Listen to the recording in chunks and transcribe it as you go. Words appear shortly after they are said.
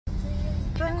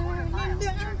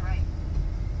down. Turn right.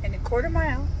 In a quarter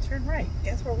mile, turn right.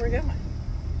 Guess where we're going?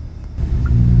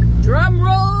 Drum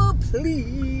roll,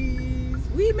 please.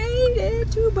 We made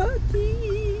it to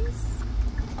Buc-ee's.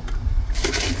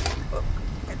 Oh,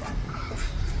 get that.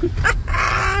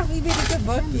 We made it to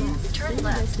Buc-ee's. Turn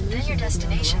left, then your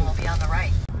destination will be on the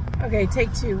right. Okay,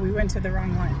 take two. We went to the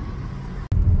wrong one.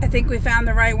 I think we found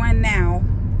the right one now.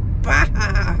 Bah!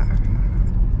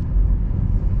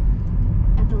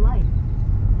 At the light.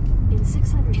 In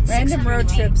 600. Random road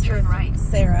trips with right.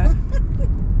 Sarah.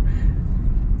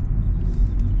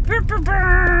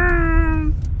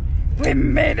 We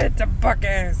made it to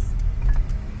Buc-ee's.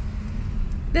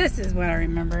 This is what I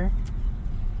remember.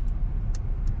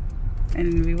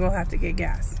 And we will have to get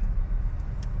gas.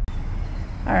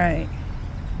 Alright.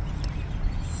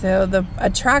 So the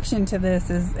attraction to this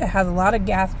is it has a lot of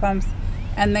gas pumps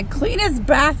and the cleanest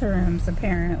bathrooms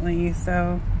apparently.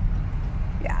 So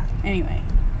yeah, anyway.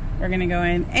 We're gonna go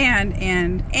in and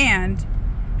it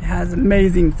has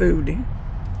amazing food.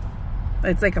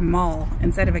 It's like a mall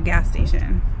instead of a gas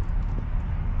station.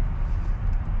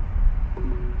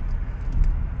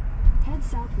 Head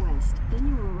southwest, then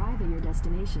you will arrive at your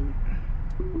destination.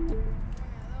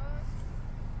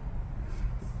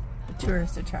 The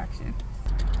tourist attraction.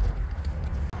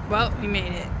 Well, we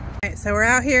made it. Alright, so we're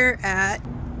out here at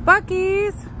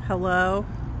Buc-ee's. Hello.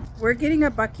 We're getting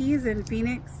a Buc-ee's in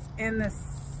Phoenix in the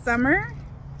summer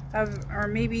or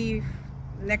maybe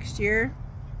next year.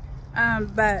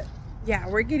 But yeah,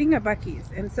 we're getting a Buc-ee's.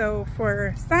 And so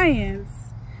for science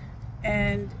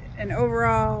and an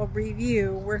overall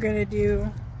review, we're gonna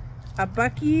do a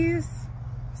Buc-ee's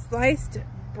sliced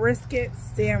brisket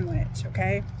sandwich,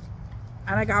 okay?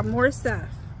 And I got more stuff,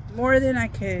 more than I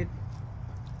could.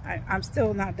 I'm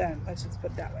still not done, let's just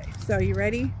put it that way. So you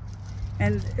ready?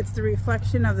 And it's the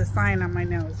reflection of the sign on my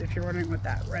nose, if you're wondering what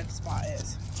that red spot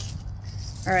is.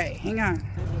 All right, hang on.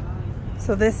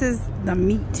 So this is the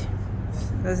meat.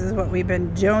 This is what we've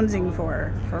been jonesing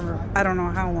for I don't know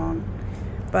how long,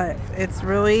 but it's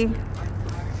real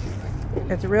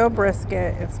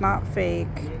brisket. It's not fake.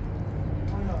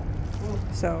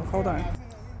 So hold on.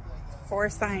 For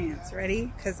science,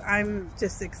 ready? Because I'm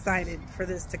just excited for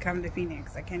this to come to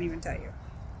Phoenix. I can't even tell you.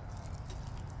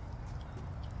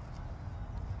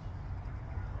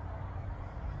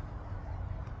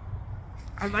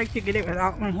 I'd like to get it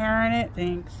without my hair in it.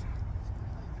 Thanks.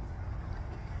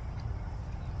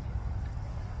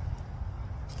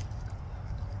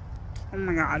 Oh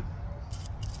my God.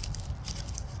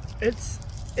 It's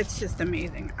just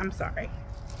amazing. I'm sorry.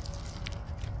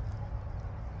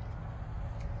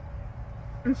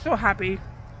 I'm so happy.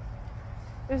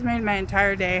 This made my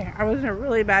entire day. I was in a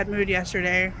really bad mood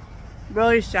yesterday.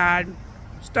 Really sad.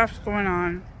 Stuff's going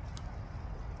on.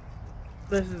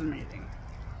 This is amazing.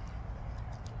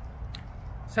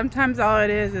 Sometimes all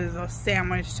it is a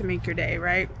sandwich to make your day,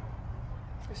 right?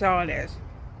 That's all it is.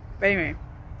 But anyway,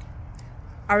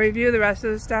 I'll review the rest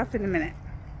of the stuff in a minute.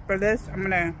 For this, I'm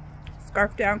gonna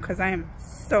scarf down because I am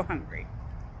so hungry.